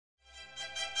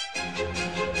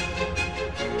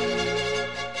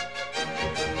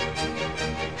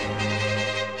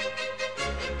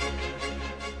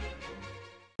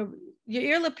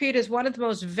Yair Lapid is one of the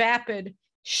most vapid,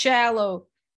 shallow,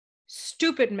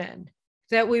 stupid men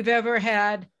that we've ever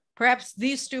had, perhaps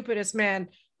the stupidest man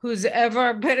who's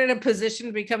ever been in a position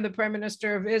to become the prime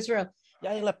minister of Israel.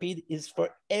 Yair Lapid is for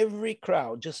every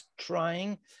crowd just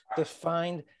trying to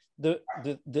find the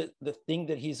thing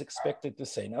that he's expected to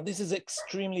say. Now, this is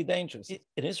extremely dangerous.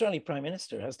 An Israeli prime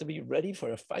minister has to be ready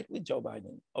for a fight with Joe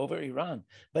Biden over Iran,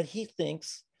 but he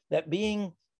thinks that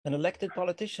being an elected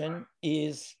politician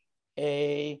is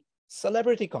a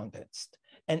celebrity contest.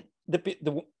 And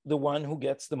the one who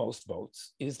gets the most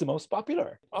votes is the most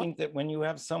popular. I think that when you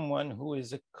have someone who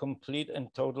is a complete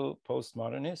and total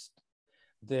postmodernist,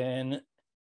 then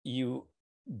you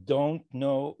don't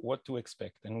know what to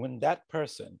expect. And when that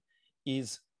person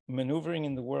is maneuvering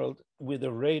in the world with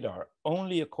a radar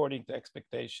only according to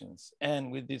expectations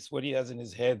and with this, what he has in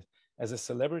his head as a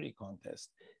celebrity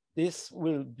contest, this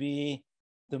will be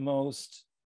the most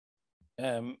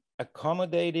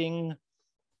accommodating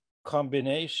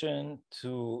combination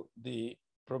to the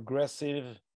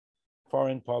progressive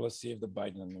foreign policy of the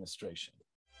Biden administration.